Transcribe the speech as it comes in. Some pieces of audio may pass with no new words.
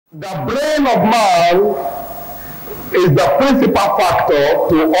The brain of man is the principal factor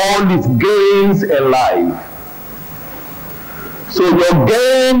to all his gains in life. So your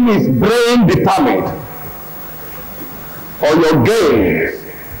gain is brain determined, or your gains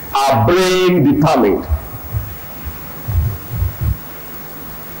are brain determined.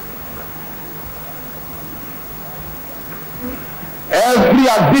 Every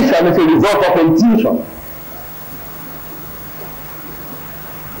addiction is a result of intuition.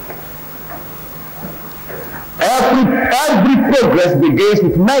 Every progress begins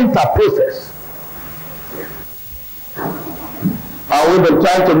with mental process. And we've been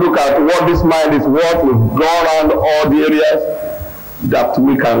trying to look at what this mind is worth. We've gone around all the areas that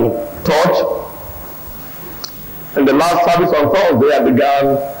we can touch. In the last service on Thursday, I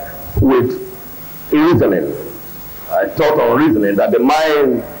began with reasoning. I taught on reasoning that the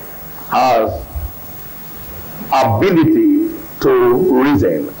mind has ability to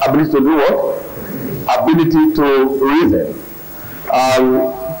reason. Ability to do what? Ability to reason.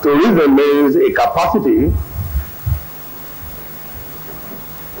 And to reason means a capacity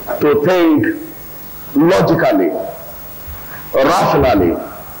to think logically, rationally,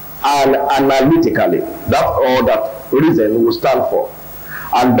 and analytically. That's all that reason will stand for.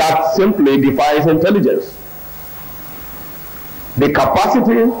 And that simply defines intelligence. The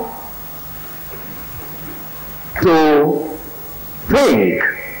capacity to think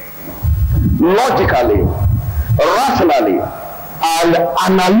logically, rationally, and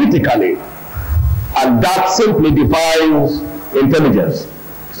analytically. And that simply defines intelligence.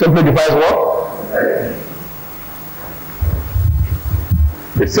 Simply defines what?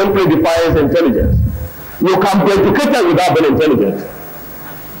 It simply defines intelligence. You can be educated without being intelligent.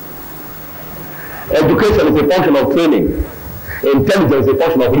 Education is a function of training. Intelligence is a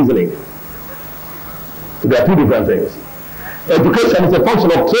function of reasoning. So there are two different things. Education is a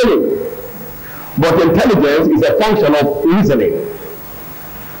function of training, but intelligence is a function of reasoning.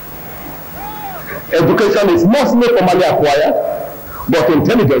 Education is mostly formally acquired, but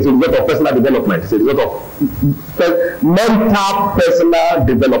intelligence is a result of personal development. It's a result of mental personal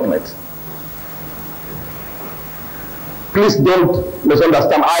development. Please don't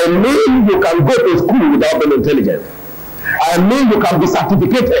misunderstand. I mean you can go to school without being intelligent. I mean you can be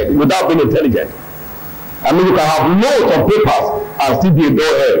certificated without being intelligent. I mean you can have notes on papers and still be a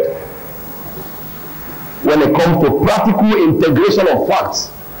dullhead. When it comes to practical integration of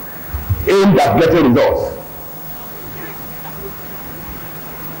facts aimed at getting results.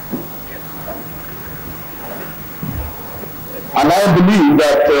 And I believe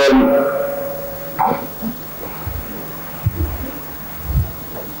that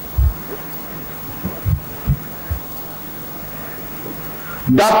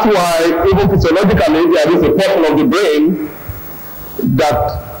that's why even physiologically there is a portion of the brain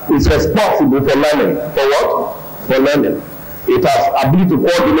that is responsible for learning. For what? For learning. It has ability to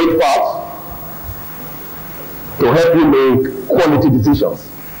coordinate facts to help you make quality decisions.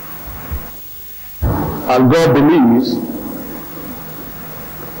 And God believes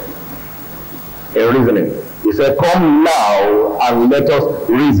in reasoning. He said, "Come now and let us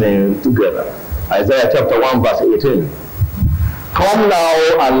reason together." Isaiah chapter 1 verse 18. Come now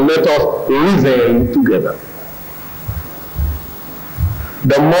and let us reason together.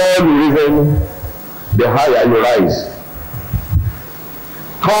 The more you reason, the higher you rise.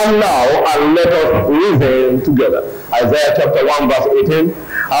 Come now and let us reason together. Isaiah chapter 1 verse 18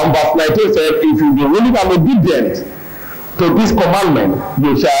 and verse 19 said, "If you be willing and obedient to this commandment,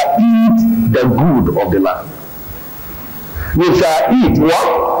 you shall eat the good of the land." You shall eat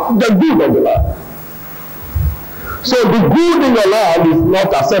what? The good of the land. So the good in your land is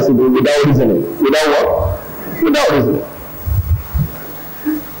not accessible without reasoning. Without what? Without reasoning.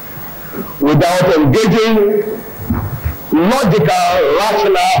 Without engaging logical,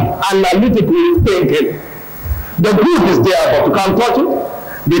 rational, analytical thinking. The good is there, but you can't touch it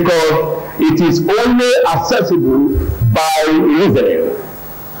because it is only accessible by reasoning.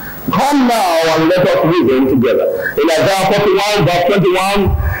 Come now and let us reason together. In Isaiah 41 verse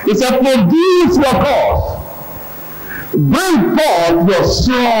 21, it says, "Produce your cause. Bring forth your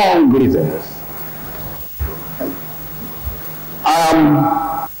strong reasons."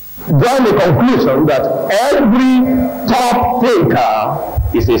 Drawing the conclusion that every top thinker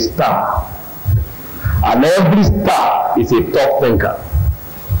is a star, and every star is a top thinker.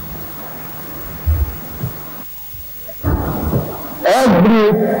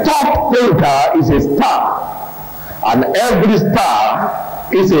 Every top thinker is a star, and every star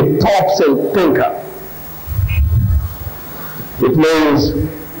is a top thinker. It means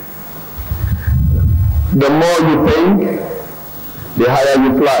the more you think, the higher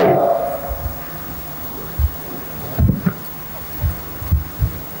you fly.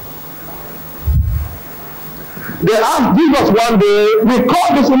 They asked Jesus one day, we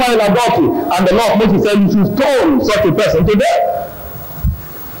caught this woman in adultery, and the Lord Moses said, you should stone such a person to death.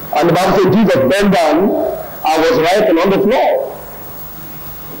 And the Bible said Jesus bent down and was writing on the floor.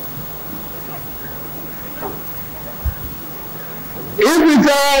 If he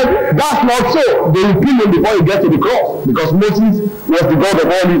said that's not so, they will kill him before he gets to the cross, because Moses was the God of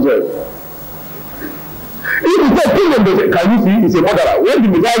all Israel. If he said kill him, they say, can you see, he's a murderer. When the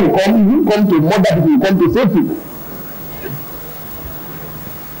Messiah will come, he will come to murder people, he will come to save people.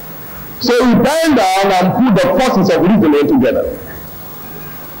 So he bent down and put the forces of reasoning together.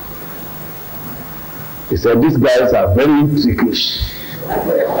 He said, these guys are very trickish.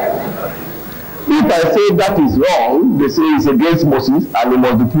 If I say that is wrong, they say it's against Moses and he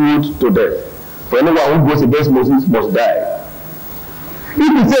must be put to death. For anyone who goes against Moses must die. If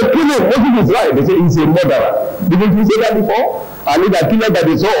you say kill him, Moses is right. They say he's a murderer. Didn't you say that before? And if I kill him, that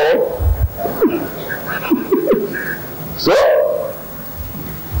is all. So,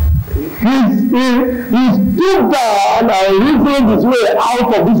 he stood down and reasoned his way out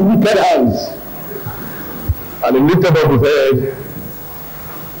of these wicked hands. And he lifted up his head.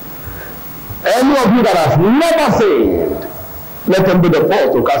 Any of you that has never sinned, let him be the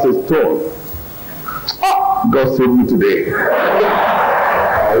first to cast a stone. Oh, God save me today.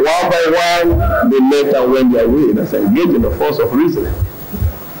 One by one, they met and went their way. That's engaged in the force of reasoning.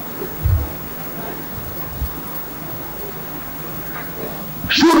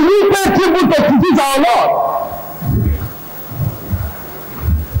 Should we pay tribute to Jesus our Lord?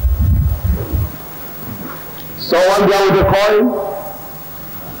 Someone there with a coin?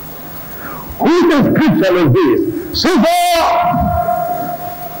 Whose inscription is this? Caesar!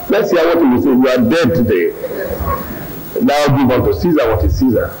 Let's hear what he will say. You are dead today. Now give unto Caesar what is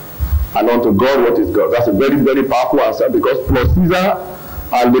Caesar, and unto God what is God. That's a very, very powerful answer, because plus Caesar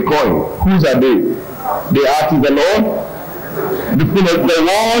and the coin, whose are they? The art is the Lord, the full of the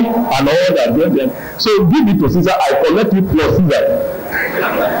world, and all that. So give it to Caesar, I collect it plus Caesar.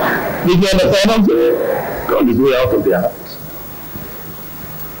 Did you understand what I'm saying? God is way out of their hearts.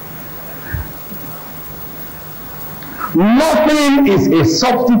 Nothing is a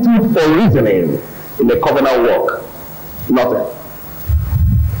substitute for reasoning in the covenant work. Nothing.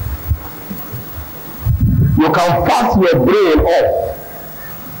 You can fast your brain off.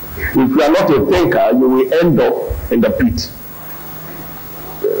 If you are not a thinker, you will end up in the pit.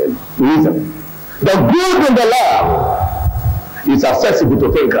 Reason. The good in the land is accessible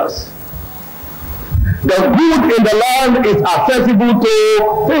to thinkers. The good in the land is accessible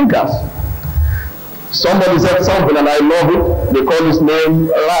to thinkers. Somebody said something and I love it. They call his name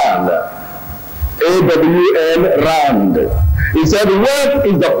Rand. A-W-N, Rand. He said, wealth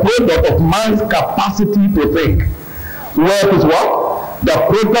is the product of man's capacity to think. Wealth is what? The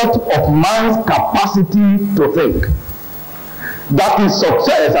product of man's capacity to think. That is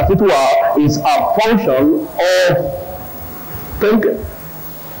success, as it were, is a function of thinking.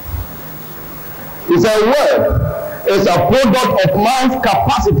 He said, wealth is a product of man's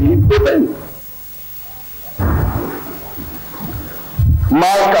capacity to think.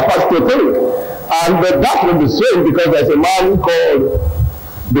 Man's capacity to think. And that will be strange, because there's a man called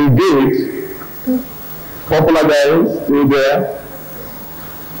Bill Gates, popular guy, still there.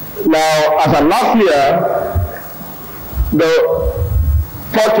 Now, as of last year, the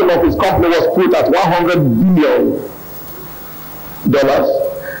fortune of his company was put at $100 billion,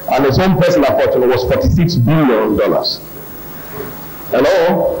 and his own personal fortune was $46 billion. Hello?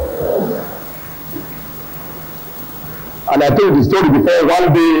 And I told the story before.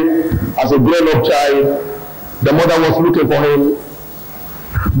 One day, as a grown-up child, the mother was looking for him.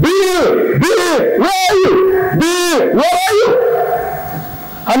 Bill! Bill! Where are you? Bill! Where are you?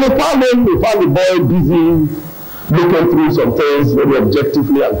 And he found him. He found the boy busy looking through some things very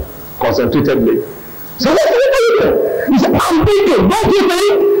objectively and concentratedly. So what are you doing? He said, I'm thinking. Don't you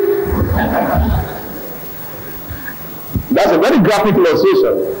think? That's a very graphic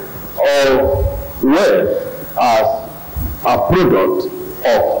illustration of wealth as a product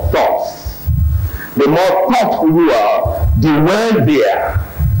of thoughts. The more thoughtful you are, the wealthier.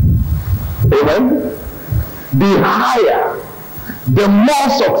 Amen? The higher, the more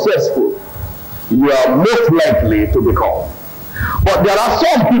successful you are most likely to become. But there are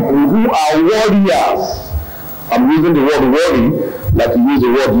some people who are warriors. I'm using the word worry like you use the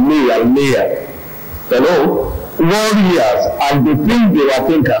word mayor. Hello? Warriors, and they think they are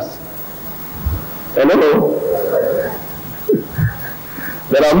thinkers. Hello?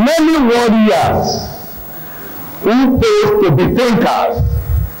 There are many warriors who pays to be thinkers.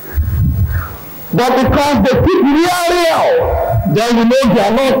 But because they keep real, then you know they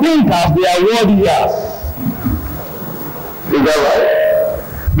are not thinkers, they are warriors. Is that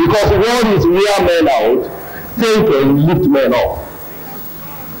right? Because word is wear men out, thinking lift men up.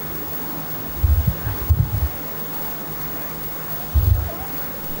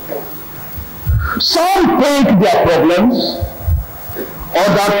 Some think their problems,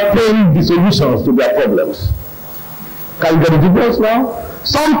 others think the solutions to their problems. Can you get the difference now?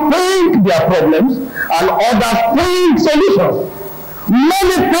 Some think their problems and others think solutions.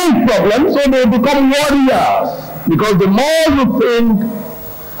 Many think problems, so they become warriors. Because the more you think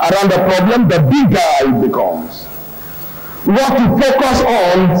around the problem, the bigger it becomes. What you focus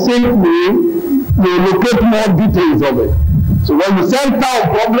on simply will locate more details of it. So when you center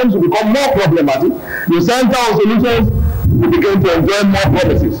on problems, you become more problematic. You center on solutions, you begin to enjoy more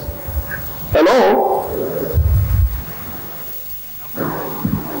promises. Hello?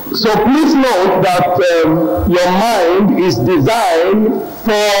 So please note that your mind is designed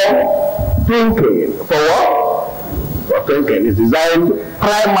for thinking. For what? For thinking. It's designed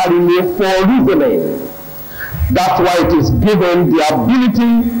primarily for reasoning. That's why it is given the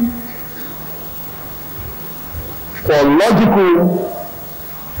ability for logical,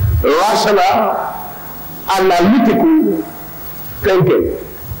 rational, analytical thinking.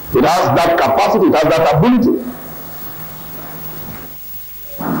 It has that capacity, it has that ability.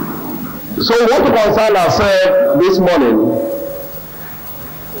 So we want to concern ourselves this morning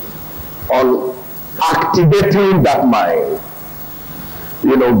on activating that mind.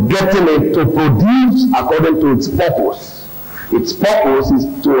 You know, getting it to produce according to its purpose. Its purpose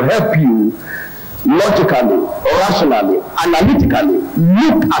is to help you logically, rationally, analytically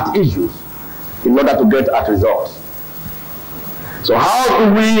look at issues in order to get at results. So how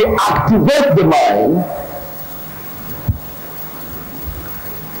do we activate the mind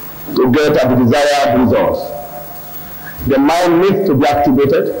to get at the desired results? The mind needs to be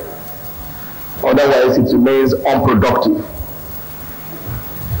activated, otherwise it remains unproductive.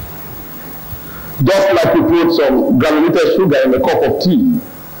 Just like you put some granulated sugar in a cup of tea,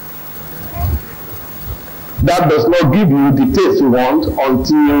 that does not give you the taste you want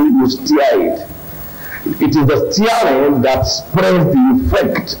until you stir it. It is the stirring that spreads the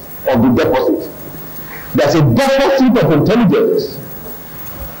effect of the deposit. There's a deposit of intelligence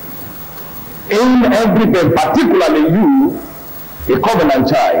in everything, particularly you, a covenant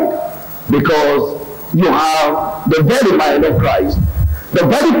child, because you have the very mind of Christ, the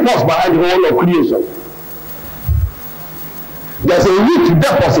very force behind the whole of creation. There's a rich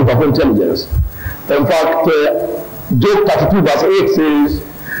deposit of intelligence. In fact, Job 32 verse 8 says,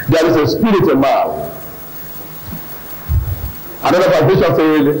 there is a spirit in man. Another translation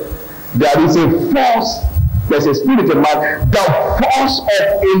says, there is a force, there's a spirit in man, the force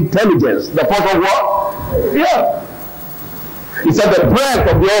of intelligence. The force of what? Yeah. He said the breath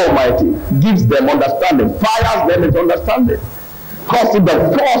of the Almighty gives them understanding, fires them into understanding. Calls it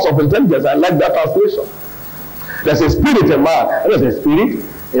the force of intelligence. I like that translation. There's a spirit in man. There's a spirit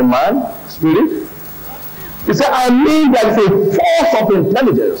in man. Spirit. He said, I mean there is a force of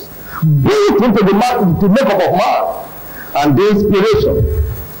intelligence built into the makeup of man. And the inspiration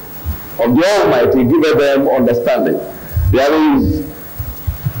of the Almighty giveth them understanding. There is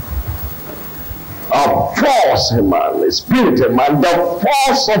a force in man, a spirit in man, the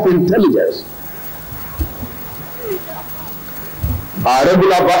force of intelligence. Our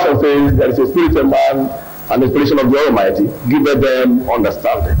regular version says there is a spirit in man and the inspiration of the Almighty giveth them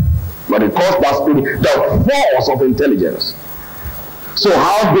understanding. But it calls that spirit the force of intelligence. So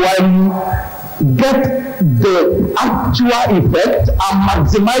how do I get the actual effect and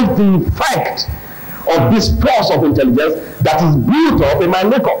maximize the effect of this force of intelligence that is built up in my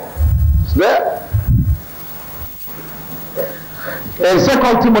makeup? It's there. In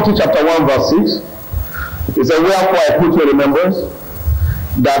 2 Timothy chapter 1 verse 6, it says, wherefore I put you in remembrance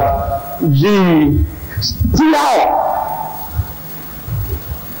that ye still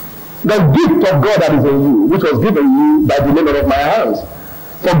the gift of God that is in you, which was given you by the labor of my hands.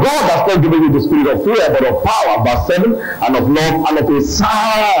 For God has not given you the spirit of fear, but of power, verse 7, and of love, and of a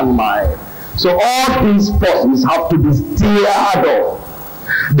sound mind. So all these forces have to be stirred up.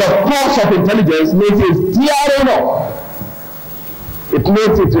 The force of intelligence needs a stirring up. It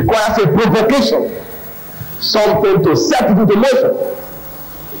means it requires a provocation, something to set it into motion.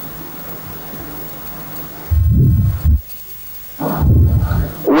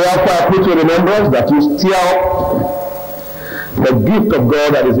 Wherefore I put you in remembrance that you stir up the gift of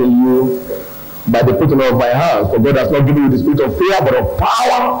God that is in you by the putting of my hands. For God has not given you the spirit of fear, but of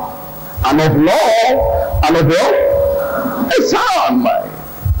power and of love, and of what? A sound mind.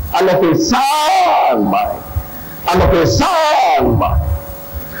 And of a sound mind. And of a sound mind.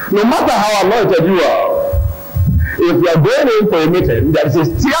 No matter how anointed you are, if you are going in for a meeting, there is a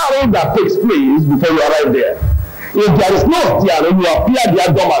steering that takes place before you arrive there. If there is no steering, you appear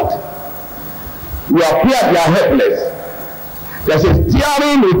there dormant. You appear there helpless. There's a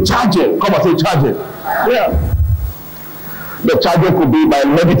steering, a charging. Come and say charging. Yeah. The charging could be by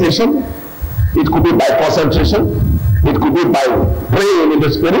meditation. It could be by concentration. It could be by praying in the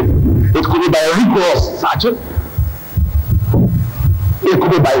spirit. It could be by rigorous searching. It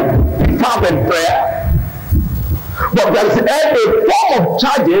could be by fervent prayer. But there is a form of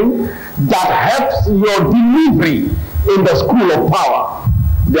charging that helps your delivery in the school of power.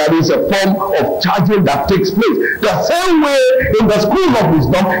 There is a form of charging that takes place. The same way in the school of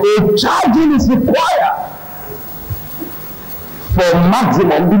wisdom, a charging is required for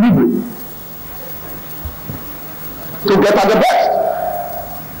maximum delivery to get at the best.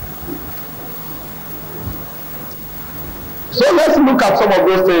 So let's look at some of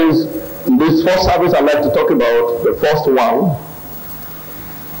those things in this first service. I'd like to talk about the first one.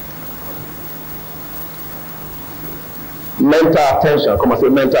 Mental attention. Come on, say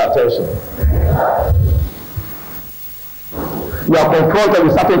mental attention. You are confronted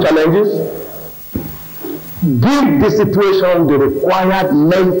with certain challenges. Give the situation the required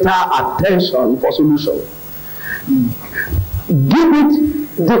mental attention for solution. Give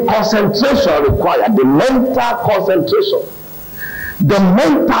it the concentration required, the mental concentration, the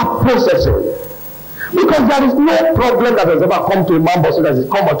mental processing. Because there is no problem that has ever come to a man, but so that has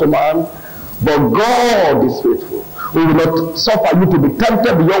come unto man. But God is faithful. We will not suffer you to be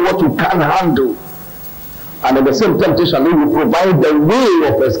tempted beyond what you can handle. And in the same temptation, He will provide the way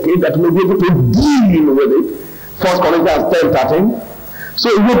of escape that you may be able to deal with it. 1 Corinthians 10:13. So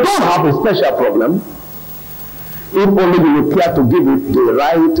if you don't have a special problem, if only you will care to give it the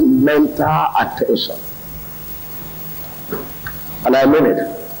right mental attention. And I mean it.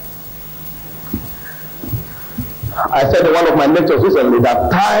 I said in one of my lectures recently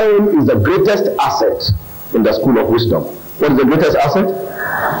that time is the greatest asset in the school of wisdom. What is the greatest asset?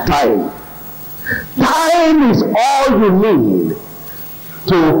 Time. Time is all you need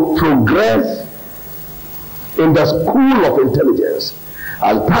to progress in the school of intelligence.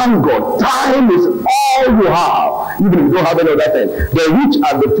 And thank God, time is all you have, even if you don't have any other thing. The rich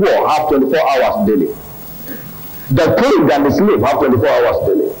and the poor have 24 hours daily. The king and the slave have 24 hours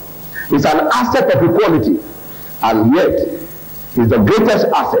daily. It's an asset of equality, and yet it's the greatest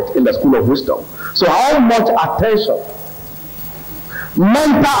asset in the school of wisdom. So how much attention,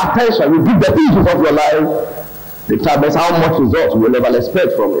 mental attention you give the issues of your life determines how much results you will ever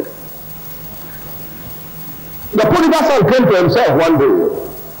expect from it. The prodigal son came to himself one day,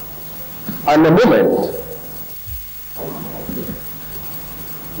 and the moment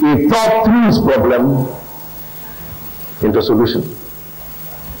he thought through his problem into solution.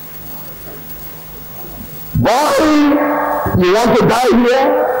 Boy, you want to die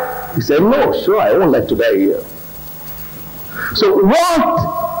here? He said, no, sure, I won't like to die here. So what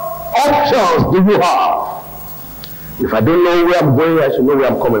options do you have? If I don't know where I'm going, I should know where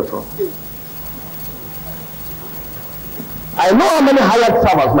I'm coming from. I know how many hired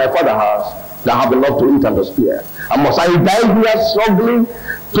servants my father has that have enough to eat and to spare. And must I die here struggling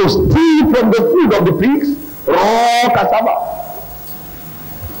to steal from the food of the pigs? Raw cassava.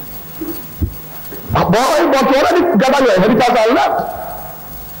 Boy, but you already gathered your inheritance and left.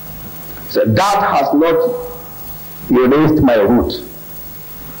 So that has not erased my root.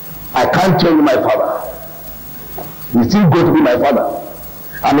 I can't change my father. He's still going to be my father.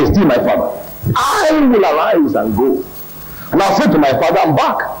 And he's still my father. I will arise and go. And I'll say to my father, I'm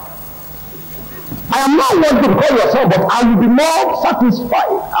back. I am not one to call your son, but I will be more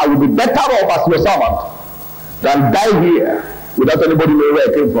satisfied. I will be better off as your servant than die here without anybody knowing where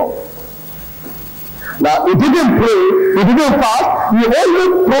I came from. Now, he didn't pray, he didn't fast, he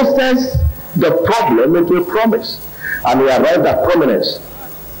only processed the problem into a promise. And he arrived at prominence.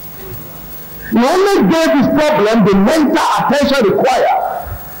 He only gave his problem the mental attention required,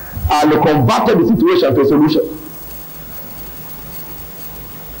 and he converted the situation to a solution.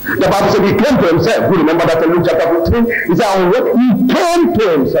 The Bible said he came to himself. You remember that in Luke chapter 15? He said, he came to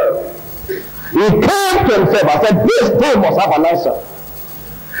himself. He came to himself and said, this thing must have an answer.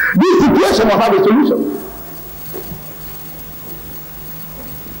 This situation must have a solution.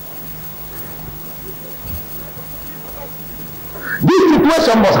 This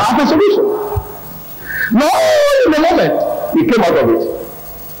situation must have a solution. Now, in a moment, he came out of it.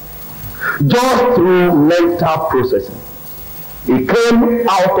 Just through mental processing. He came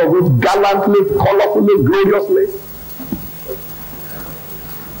out of it gallantly, colorfully, gloriously.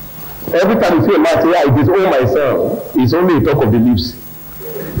 Every time you see a man say, it is all my son, it's only a talk of the lips.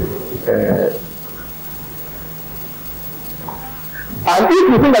 And if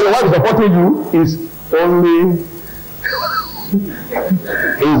you think that your wife is supporting you, it's only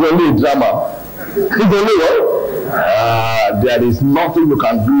a drama. It's only what? There is nothing you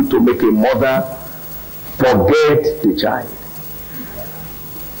can do to make a mother forget the child.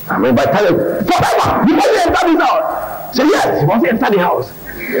 I mean, by telling forever, you must enter this house. Say yes, you must enter the house.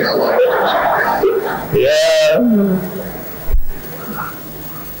 Yeah.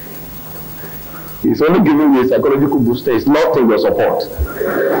 It's only giving you a psychological booster. It's not in your support.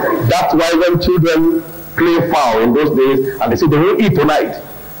 That's why when children play foul in those days and they say they won't eat tonight.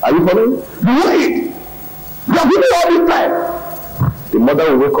 Are you following? They won't eat. They are giving all this time. The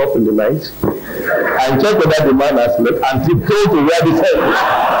mother will wake up in the night and check whether the man has slept and tiptoe to where the head.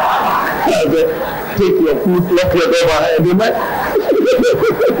 Take your food, lock your door behind the night.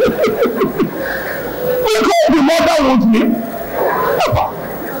 Because the mother won't sleep.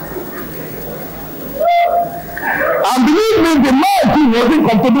 And believe me, the man too wasn't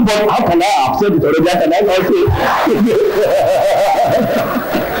comfortable, but how can I have said it already? How can I not say?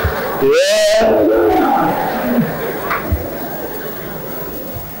 Yeah.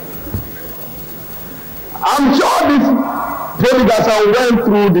 I'm sure this prodigal son went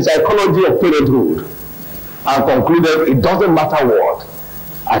through the psychology of parenthood and concluded it doesn't matter what.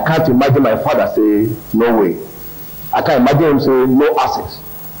 I can't imagine my father say, no way. I can't imagine him say, no access.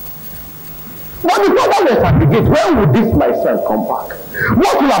 But the father was at the gate. When would this my son come back?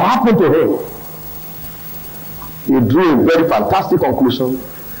 What will have happened to him? He drew a very fantastic conclusion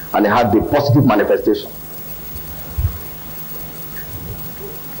and he had the positive manifestation.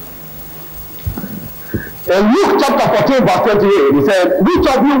 In Luke chapter 14 verse 28, he said, which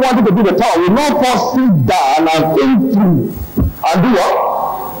of you wanted to do the town will not first sit down and think through and do what?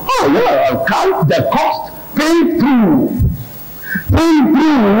 Oh yeah, and count the cost, think through. Think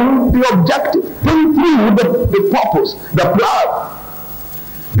through the objective, think through the purpose, the plan.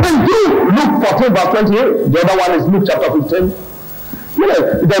 Think through Luke 14 verse 28. The other one is Luke chapter 15. You know,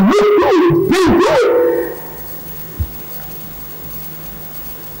 the Luke through it, think through it.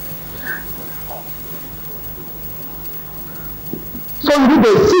 So you need a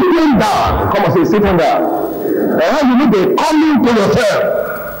sitting down. Come on, say sitting down. And you need a coming to yourself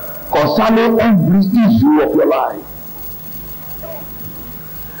concerning every issue of your life.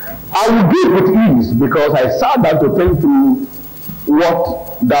 I will do it with ease because I sat down to think through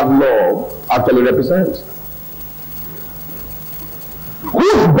what that law actually represents.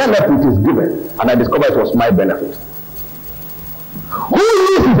 Whose benefit is given? And I discovered it was my benefit. Who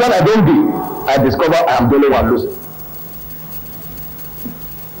loses when I don't give? I discover I am the only one losing.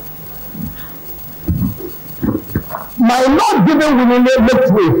 My not giving willingly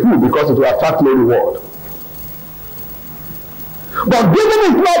makes me a fool because it will attract no reward. But giving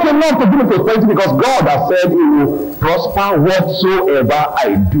is not enough to give me prosperity because God has said He will prosper whatsoever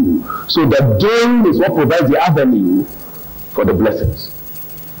I do. So the doing is what provides the avenue for the blessings.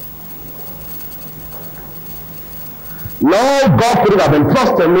 Lord, God could have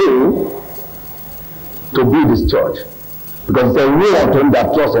entrusted me to build this church. Because it's a way unto him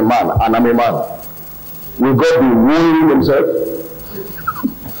that trusts a man, and I'm a man. Will God be wooing himself?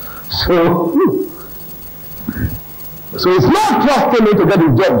 So it's not trusting me to get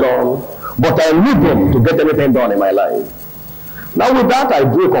his job done, but I need him to get anything done in my life. Now with that, I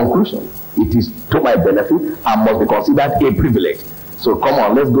drew a conclusion. It is to my benefit and must be considered a privilege. So come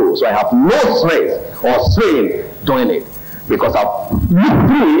on, let's go. So I have no stress or strain doing it. Because I've looked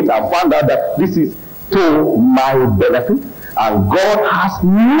through it and found out that this is to my benefit. And God has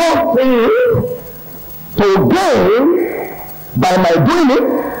nothing to gain by my doing it,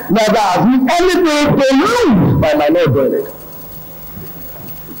 neither has He anything to lose by my not doing it.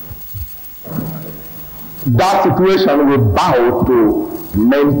 That situation will bow to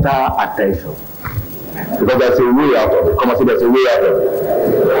mental attention. Because there's a way out of it. Come on, say there's a way out of it.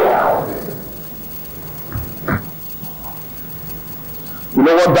 You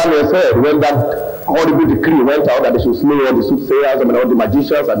know what Daniel said when that horrible decree went out that they should slay all the soothsayers, all the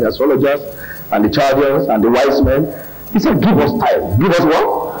magicians and the astrologers and the Chaldeans and the wise men? He said, give us time. Give us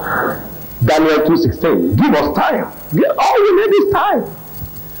what? Daniel 2:16. Give us time. All we need is time.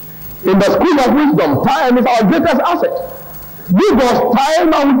 In the school of wisdom, time is our greatest asset. Give us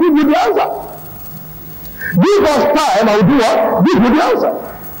time and we'll give you the answer. Give us time and we'll do what? Give you the answer.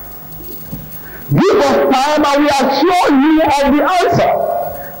 Give us time and we assure you of the answer.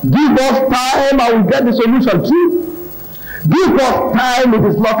 Give us time and we'll get the solution too. Give us time. It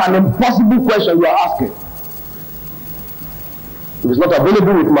is not an impossible question you are asking. If it's not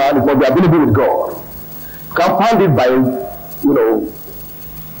available with man, it must be available with God. You can't find it by,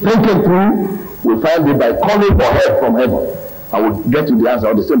 thinking through. We find it by calling for help from heaven. And we'll get to the answer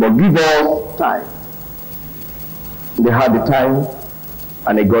of the same. But give us time. They had the time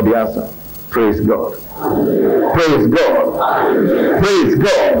and they got the answer. Praise God. Praise God. Praise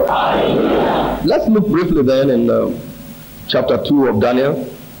God. Let's look briefly then in chapter 2 of Daniel.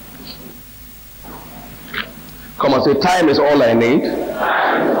 Come and say, time is all I need.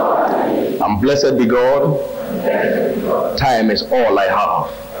 And blessed be God. Time is all I have.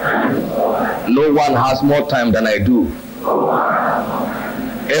 No one has more time than I do.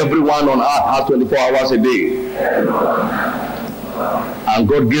 Everyone on earth has 24 hours a day. And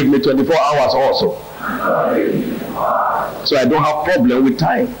God gave me 24 hours also. So I don't have problem with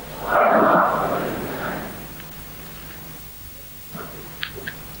time.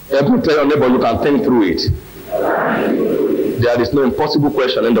 Every tell your neighbor you can think through it. There is no impossible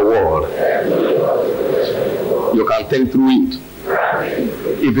question in the world. You can think through it.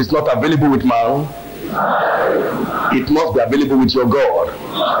 If it's not available with man, it must be available with your God,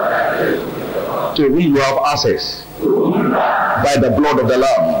 to whom you have access by the blood of the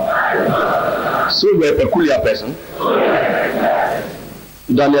Lamb. So you're a peculiar person.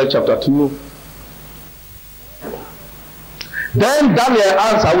 Daniel chapter 2. Then Daniel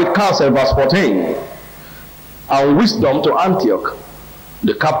answered with counsel, verse 14, and wisdom to Antioch,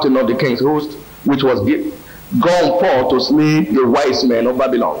 the captain of the king's host, which was gone forth to slay the wise men of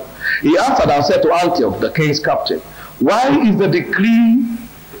Babylon. He answered and said to Antioch, the king's captain, why is the decree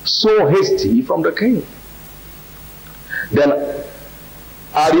so hasty from the king? Then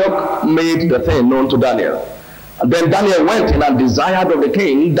Arioch made the thing known to Daniel. And then Daniel went in and desired of the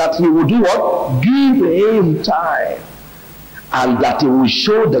king that he would do what? Give him time. And that he will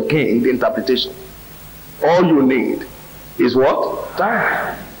show the king the interpretation. All you need is what?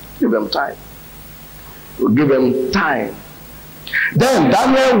 Time. Give him time. We'll give him time. Then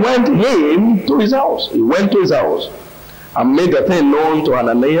Daniel went in to his house. He went to his house and made the thing known to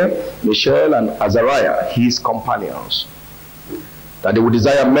Hananiah, Mishael, and Azariah, his companions, that they would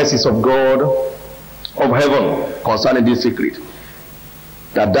desire mercies of God of heaven concerning this secret,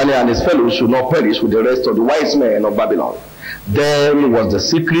 that Daniel and his fellows should not perish with the rest of the wise men of Babylon. Then was the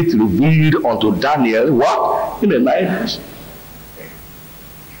secret revealed unto Daniel, what? In a night vision.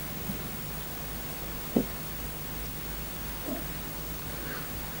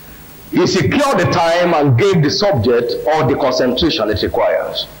 He secured the time and gave the subject all the concentration it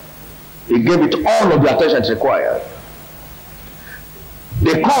requires. He gave it all of the attention it required.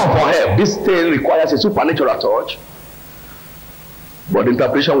 They call for help. This thing requires a supernatural touch. But the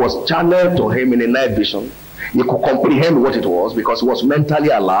interpretation was channeled to him in a night vision. He could comprehend what it was because he was mentally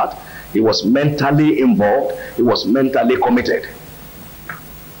alert. He was mentally involved. He was mentally committed.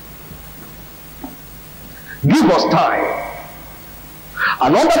 Give us time.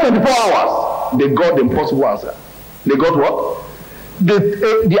 And under 24 hours, they got the impossible answer. They got what?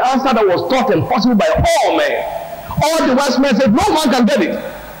 The answer that was thought impossible by all men. All the wise men said, no man can get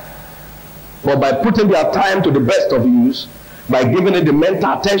it. But by putting their time to the best of use, by giving it the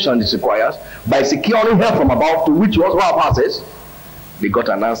mental attention it requires, by securing help from above to which you also have access, they got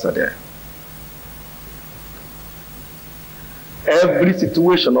an answer there. Every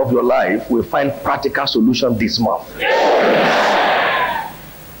situation of your life will find practical solution this month.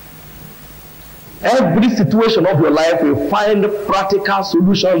 Every situation of your life will find practical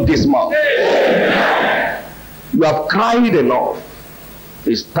solution this month. You have cried enough.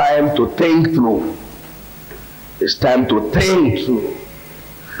 It's time to think through. It's time to think through.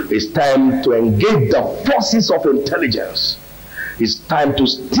 It's time to engage the forces of intelligence. It's time to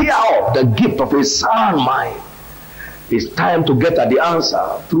stir up the gift of a sound mind. It's time to get at the answer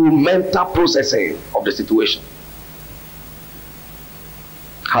through mental processing of the situation.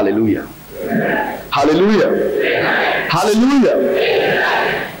 Hallelujah. Amen. Hallelujah. Amen. Hallelujah.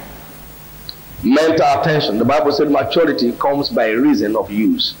 Amen. Mental attention. The Bible said maturity comes by reason of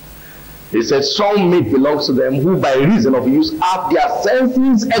use. It said some meat belongs to them who by reason of use have their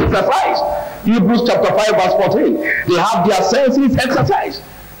senses exercised. Hebrews chapter 5 verse 14. They have their senses exercised.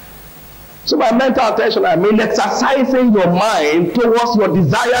 So by mental attention, I mean exercising your mind towards your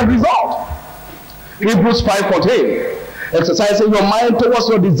desired result. Hebrews 5:14. Exercising your mind towards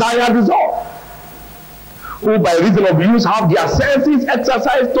your desired result. Who by reason of use have their senses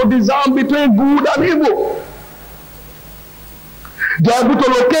exercised to discern between good and evil. They are able to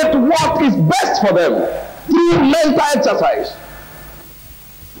locate what is best for them through mental exercise.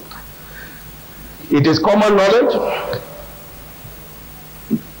 It is common knowledge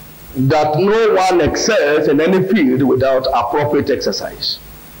that no one excels in any field without appropriate exercise.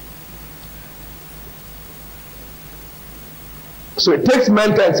 So it takes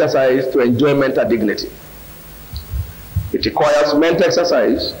mental exercise to enjoy mental dignity. It requires mental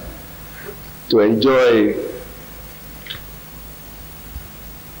exercise to enjoy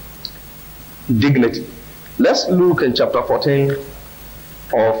dignity. Let's look in chapter 14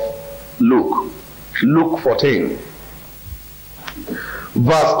 of Luke. Luke 14.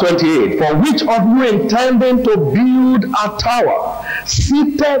 Verse 28. For which of you intending to build a tower,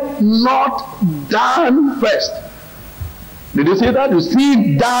 sitteth not down first? Did you see that? You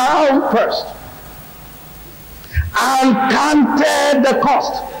sit down first and counted the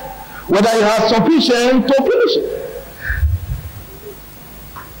cost, whether he has sufficient to finish it.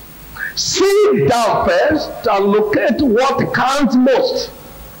 Sit down first and locate what counts most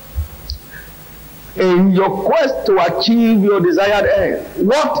in your quest to achieve your desired end.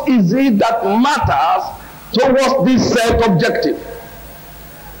 What is it that matters towards this set objective?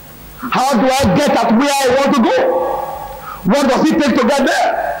 How do I get at where I want to go? What does it take to get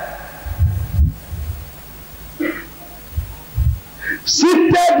there?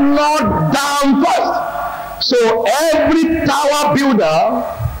 Seated not down first. So every tower builder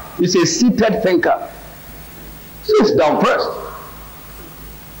is a seated thinker. Sit down first.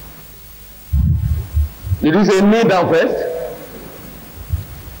 Did you say kneel down first?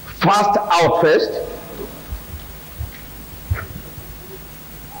 Fast out first?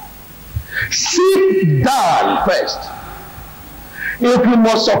 Sit down first. If you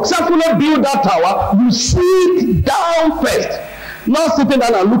must successfully build that tower, you sit down first. Not sitting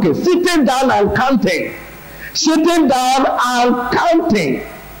down and looking, sitting down and counting. Sitting down and counting.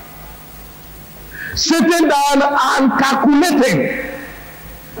 Sitting down and calculating.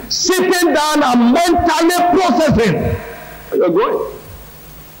 Sitting down and mentally processing. Where you're going?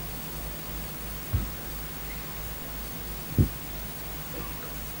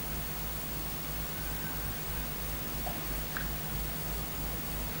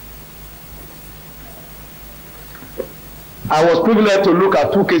 I was privileged to look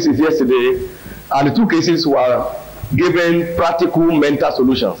at two cases yesterday, and the two cases were given practical mental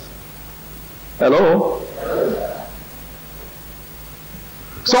solutions. Hello?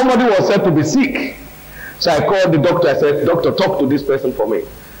 Somebody was said to be sick. So I called the doctor. I said, Doctor, talk to this person for me,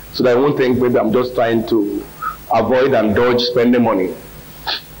 so that I won't think maybe I'm just trying to avoid and dodge spending money.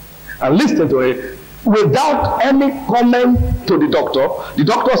 And listen to it. Without any comment to the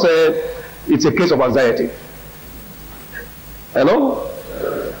doctor said, it's a case of anxiety. Hello?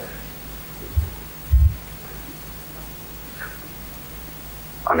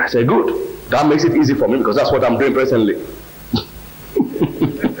 And I said, good. That makes it easy for me because that's what I'm doing presently.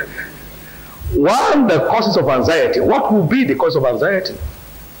 One, the causes of anxiety. What will be the cause of anxiety?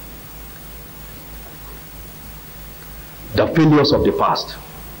 The failures of the past.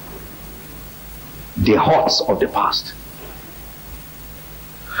 The hurts of the past.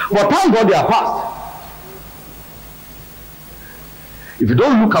 But thank God they are past. If you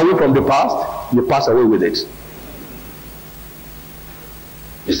don't look away from the past, you pass away with it.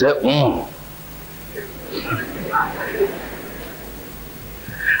 You say,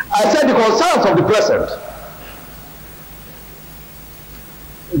 I said the concerns of the present,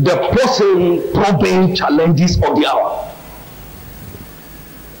 the pressing, probing challenges of the hour.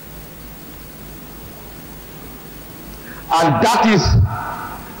 And that is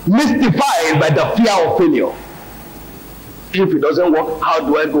mystified by the fear of failure. If it doesn't work, how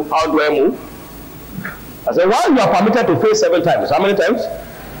do I go? How do I move? I said, well, you are permitted to fail 7 times. How many times?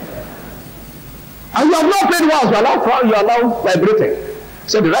 And you have not prayed once. You are now vibrating.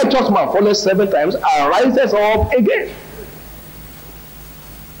 So the righteous man falls 7 times and rises up again.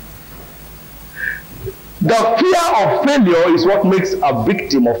 The fear of failure is what makes a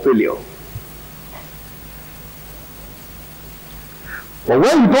victim of failure. But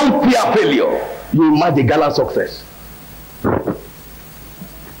when you don't fear failure, you might the gallant success. And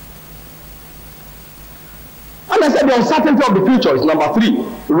I said the uncertainty of the future is number 3,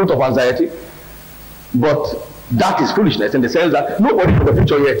 the root of anxiety. But that is foolishness in the sense that nobody knows the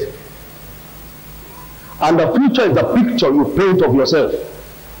future yet. And the future is the picture you paint of yourself.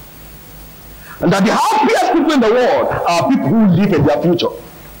 And that the happiest people in the world are people who live in their future.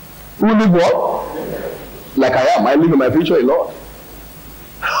 Who live what? Like I am. I live in my future a lot.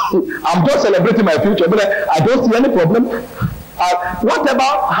 I'm just celebrating my future, but I don't see any problem.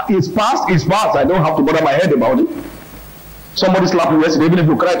 Whatever is past is past. I don't have to bother my head about it. Somebody slapped you yesterday, even if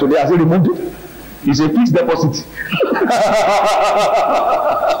you cry today, I say removed it. It's a fixed deposit.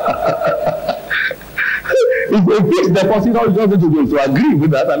 If they fix the person, you just need to agree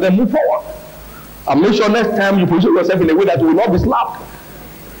with that and then move forward. And make sure next time you position yourself in a way that you will not be slapped.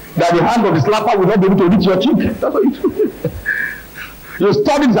 That the hand of the slapper will not be able to reach your cheek. That's what you do. You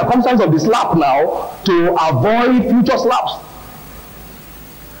study the circumstance of the slap now to avoid future slaps.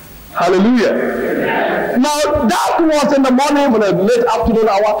 Hallelujah. Now that was in the morning, when the late afternoon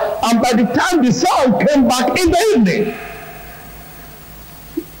hour, and by the time the son came back in the evening,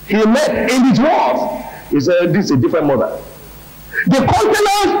 he met in his walls. He said, "This is a different mother." The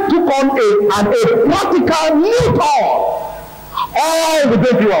countenance took on a practical new turn all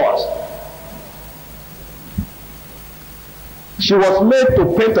within a few hours. She was made to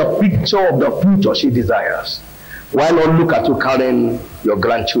paint a picture of the future she desires. Why not look at you carrying your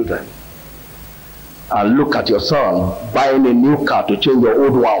grandchildren? And look at your son buying a new car to change your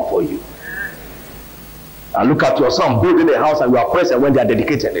old one for you. And look at your son building a house and you are present when they are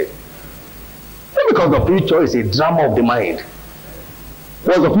dedicating it. Not because the future is a drama of the mind.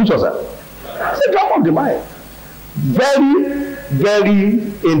 What's the future, sir? It's a drama of the mind. Very, very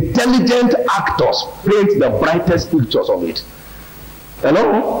intelligent actors paint the brightest pictures of it.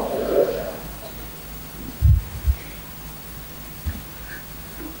 Hello?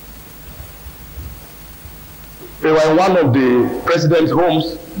 They were in one of the president's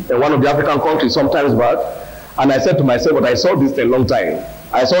homes in one of the African countries sometimes back, and I said to myself, but I saw this a long time.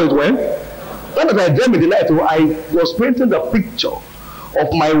 I saw it when I dreamed in the night, I was painting the picture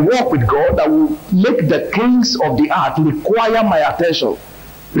of my work with God that will make the kings of the earth require my attention.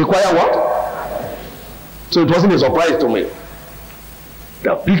 Require what? So it wasn't a surprise to me.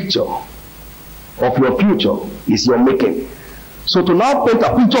 The picture of your future is your making. So to now paint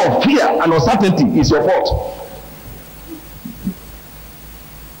a picture of fear and uncertainty is your fault.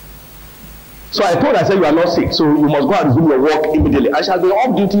 So I said, you are not sick, so you must go and resume your work immediately. I shall be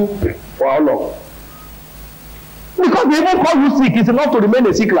off duty for how long? Because they even call you sick, it's enough to remain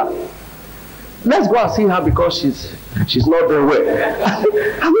a sick lad. Let's go and see her because she's not very well.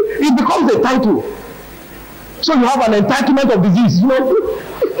 It becomes a title. So you have an entitlement of disease, you know.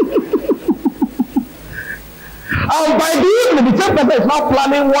 And by the evening, the same person is now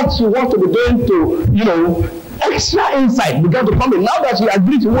planning what she wants to be doing to, you know, extra insight began to come in. Now that she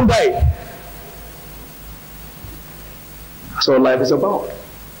agreed, she won't die. That's what life is about.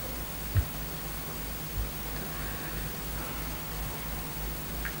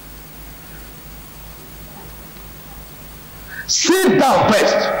 Sit down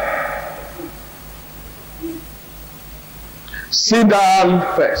first. Sit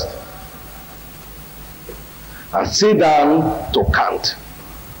down first. And sit down to count.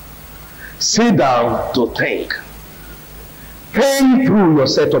 Sit down to think. Think through your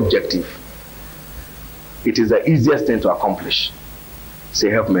set objective. It is the easiest thing to accomplish. Say,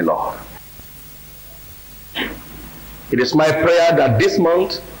 help me, Lord. It is my prayer that this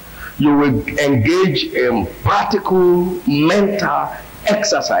month you will engage in practical mental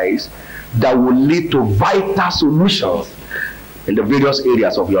exercise that will lead to vital solutions in the various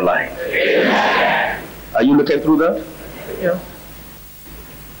areas of your life. Amen. Are you looking through that? Yeah.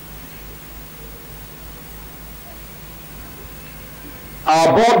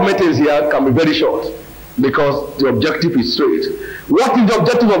 Our board meetings here can be very short because the objective is straight. What is the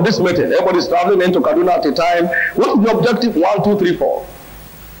objective of this meeting? Everybody is traveling into Kaduna at a time. What is the objective? 1, 2, 3, 4.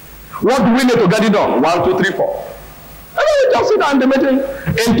 What do we need to get it done? 1, 2, 3, 4. And then we just sit down in the meeting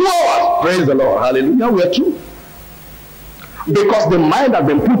in 2 hours. Praise the Lord. Hallelujah. We are true. Because the mind has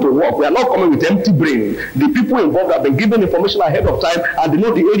been put to work. We are not coming with empty brain. The people involved have been given information ahead of time and they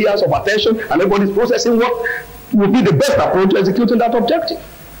know the areas of attention and everybody's processing what will be the best approach to executing that objective.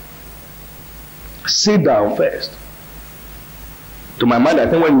 Sit down first. To my mind, I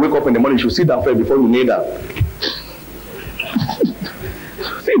think when you wake up in the morning, you should sit down first before you kneel down.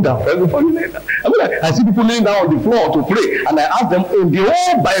 Sit down first before you kneel down. I see people kneeling down on the floor to pray, and I ask them in the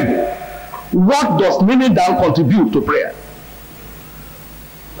whole Bible, what does kneeling down contribute to prayer?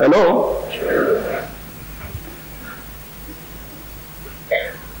 Hello?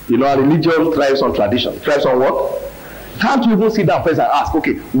 You know, our religion thrives on tradition. Thrives on what? Can't you even sit down first and ask,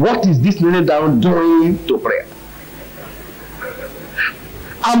 okay, what is this kneeling down doing to prayer?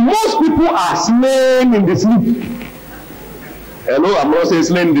 And most people are slain in the sleep. Hello, I'm not saying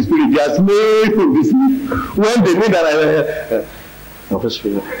slain in the spirit. They are slain in the sleep. When they need that, but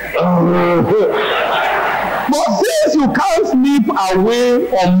since you can't sleep away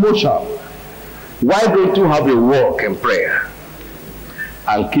on motion, why don't you have a walk in prayer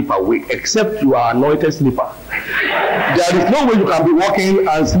and keep awake? Except you are anointed sleeper. There is no way you can be walking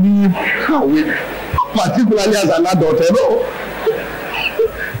and sleep awake, particularly as an adult. Hello.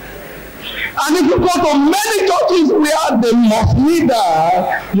 And if you go to many churches where the most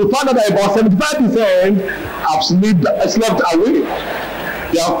leader, you find out that about 75% have slept away.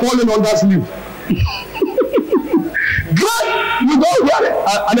 They are falling under sleep. Great, you don't hear it.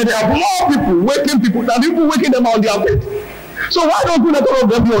 And then they have more people waking people than people waking them on their bed. So why don't you let all of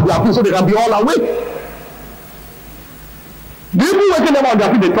them be on their feet so they can be all awake? The people waking them on their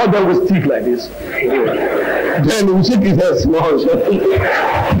feet, they thought them with stick like this. Then he will shake his head small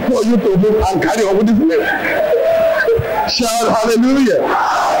for you to move and carry on with this leg. Shout hallelujah.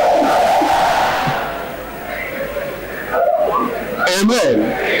 Amen.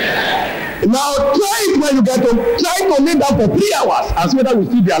 Now try it when you get home. Try to lay down for 3 hours and see whether you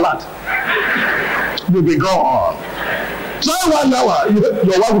still be alert. You'll be gone. Try 1 hour.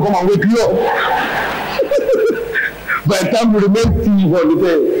 Your wife will come and wake you up. By the time you remain thief on the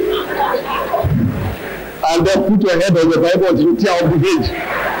bed. And then put your head on the Bible until you tear up the page.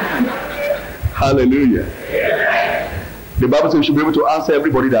 Hallelujah. The Bible says you should be able to answer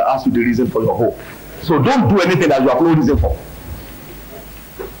everybody that asks you the reason for your hope. So don't do anything that you have no reason for.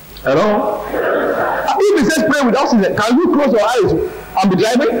 Hello? If it says pray without ceasing, can you close your eyes and be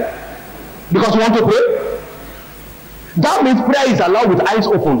driving? Because you want to pray? That means prayer is allowed with eyes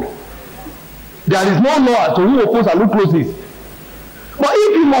opened. There is no law as to who opens and who closes. But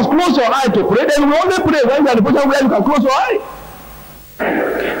if you must close your eye to pray, then we only pray when you are in the position where you can close your eye.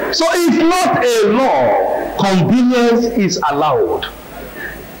 So it's not a law. Convenience is allowed.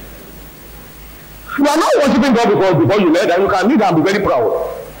 You are not worshiping God before you learn that you can kneel and be very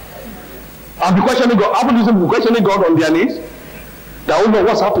proud. And be questioning God. Haven't you been questioning God on their knees? They don't know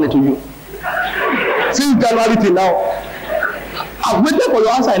what's happening to you. Since January till now, I've waited for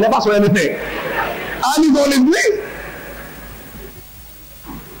your answer. I never saw anything. And it's on his knees.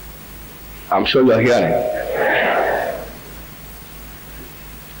 I'm sure you are hearing.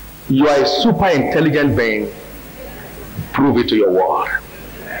 You are a super intelligent being. Prove it to your world.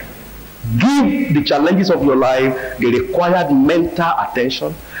 Give the challenges of your life the required mental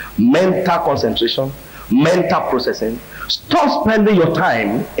attention, mental concentration, mental processing. Stop spending your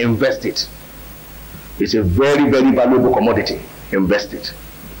time, invest it. It's a very, very valuable commodity. Invest it.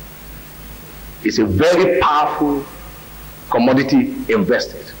 It's a very powerful commodity.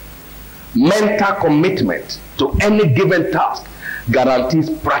 Invest it. Mental commitment to any given task guarantees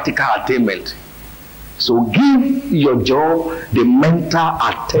practical attainment. So give your job the mental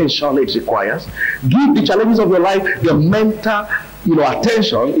attention it requires. Give the challenges of your life the mental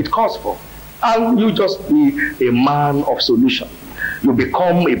attention it calls for. And you just be a man of solution. You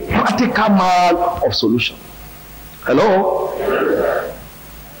become a practical man of solution. Hello?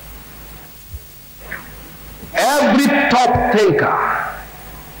 Every top thinker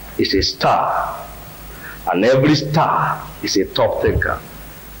is a star. And every star is a top thinker.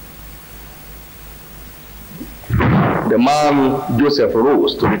 The man Joseph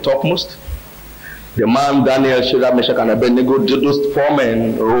rose to the topmost. The man Daniel, Shadrach, Meshach, and Abednego, those 4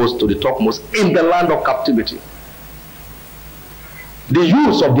 men rose to the topmost in the land of captivity. The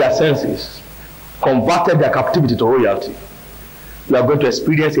use of their senses converted their captivity to royalty. We are going to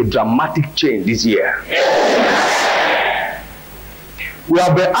experience a dramatic change this year. We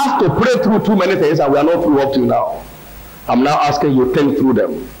have been asked to pray through too many things and we are not through up till now. I'm now asking you to think through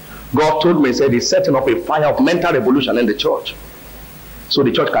them. God told me, he said he's setting up a fire of mental revolution in the church. So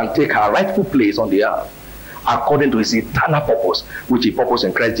the church can take her rightful place on the earth according to his eternal purpose, which he purposed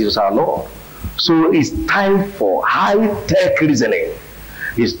in Christ Jesus our Lord. So it's time for high-tech reasoning.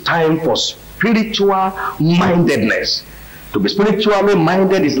 It's time for spiritual mindedness. To be spiritually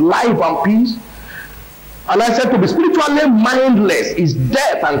minded is life and peace. And I said to be spiritually mindless is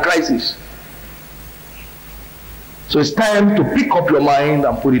death and crisis. So it's time to pick up your mind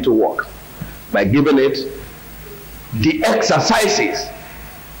and put it to work by giving it the exercises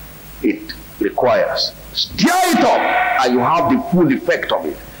it requires. Stir it up and you have the full effect of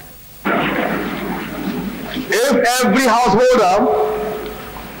it. If every householder,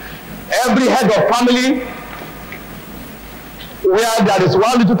 every head of family, where there is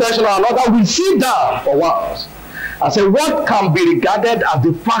one little tension or another, we sit down for once and say, what can be regarded as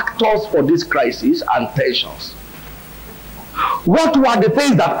the factors for this crisis and tensions? What were the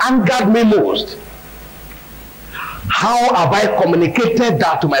things that angered me most? How have I communicated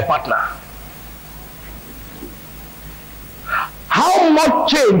that to my partner? How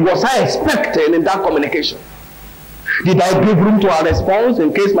much change was I expecting in that communication? Did I give room to a response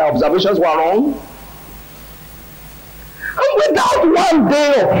in case my observations were wrong? And without 1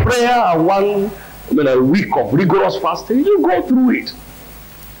 day of prayer and a week of rigorous fasting, you go through it.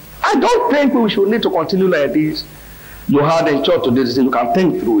 I don't think we should need to continue like this. You heard in church today, you can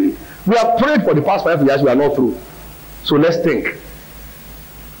think through it. We have prayed for the past 5 years, we are not through. So let's think.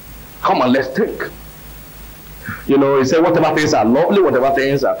 Come on, let's think. You know, he said, whatever things are lovely, whatever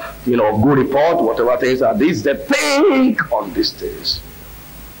things are, you know, of good report, whatever things are this, think on these things.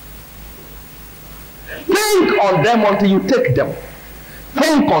 Think on them until you take them.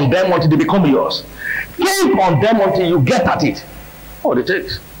 Think on them until they become yours. Think on them until you get at it. All it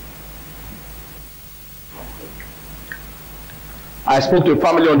takes. I spoke to a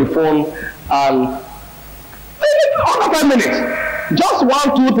family on the phone, and under 5 minutes, just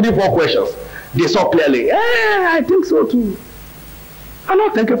 1, 2, 3, 4 questions. They saw clearly. I think so too. I'm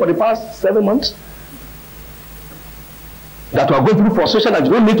not thinking for the past 7 months that we are going through frustration that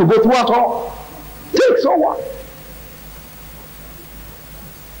you don't need to go through at all. Think, so what?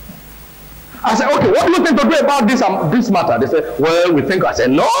 I said, okay, what do you think to do about this matter? They said, well, we think. I said,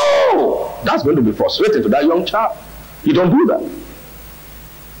 no, that's going to be frustrating to that young child. You don't do that.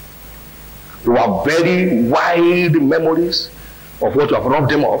 You have very wide memories of what you have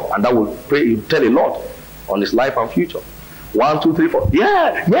robbed him of, and that will tell a lot on his life and future. 1, 2, 3, 4.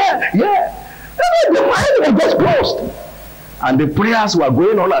 Yeah. The mind was just closed. And the prayers were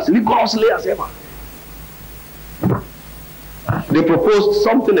going on as rigorously as ever. They proposed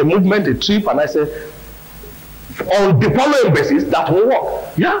something, a movement, a trip, and I said, on the following basis, that will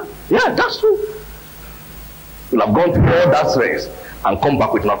work. Yeah, that's true. You'll have gone through all that stress and come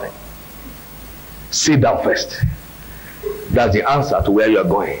back with nothing. Sit down first. That's the answer to where you are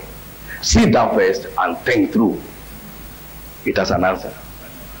going. Sit down first and think through. It has an answer.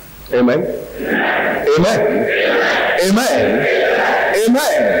 Amen? Amen? Amen?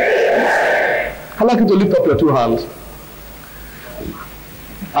 Amen? I'd like you to lift up your 2 hands.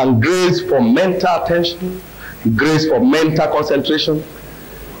 And grace for mental attention, grace for mental concentration.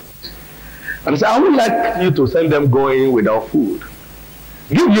 And say, I would like you to send them going without food.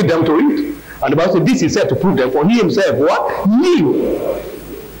 Give you them to eat. And the Bible says, this he said to prove them, for he himself, what? Knew.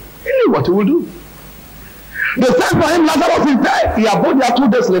 He knew what he would do. They said for him, Lazarus is dead. He had brought there 2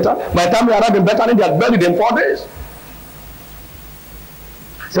 days later. By the time he arrived in Bethany, they had buried him 4 days.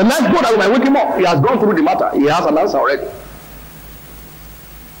 So let's go that we might wake him up. He has gone through the matter. He has an answer already.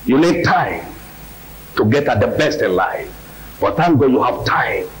 You need time to get at the best in life. But thank God you have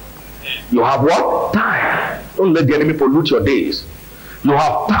time. You have what? Time. Don't let the enemy pollute your days. You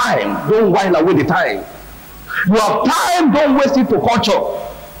have time. Don't while away the time. You have time. Don't waste it to culture.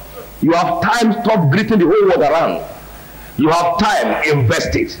 You have time. Stop greeting the whole world around. You have time.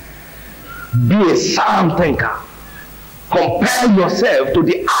 Invest it. Be a sound thinker. Compare yourself to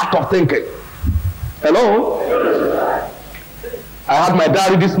the art of thinking. Hello? I had my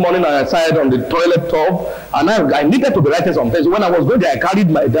diary this morning and I sat on the toilet tub, and I needed to be writing some things. When I was going there, I carried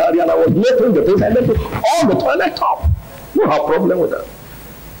my diary and I was making the things. I left it on the toilet tub. You don't have a problem with that.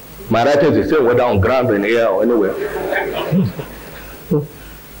 My writings is still whether on ground, in air, or anywhere.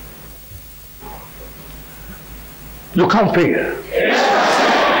 You can't fail.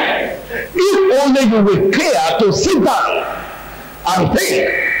 If only you will care to sit down and think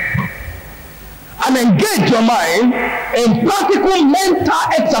and engage your mind in practical mental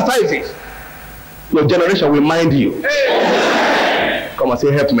exercises, your generation will mind you. Come and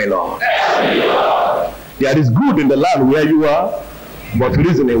say, help me, Lord. There is good in the land where you are, but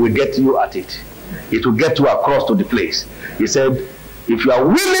reasoning will get you at it. It will get you across to the place. He said, if you are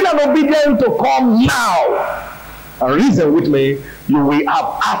willing and obedient to come now and reason with me, you will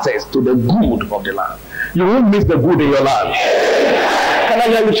have access to the good of the land. You won't miss the good in your land. Can I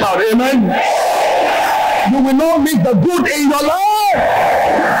hear you shout, amen? You will not miss the good in your life.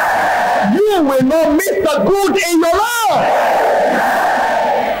 You will not miss the good in your life.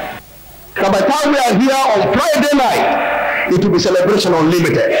 Now by the time we are here on Friday night, it will be celebration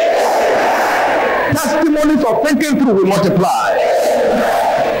unlimited. Testimonies of thinking through will multiply.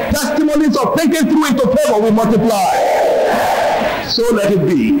 Testimonies of thinking through into favor will multiply. So let it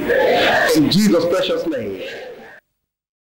be. In Jesus' precious name.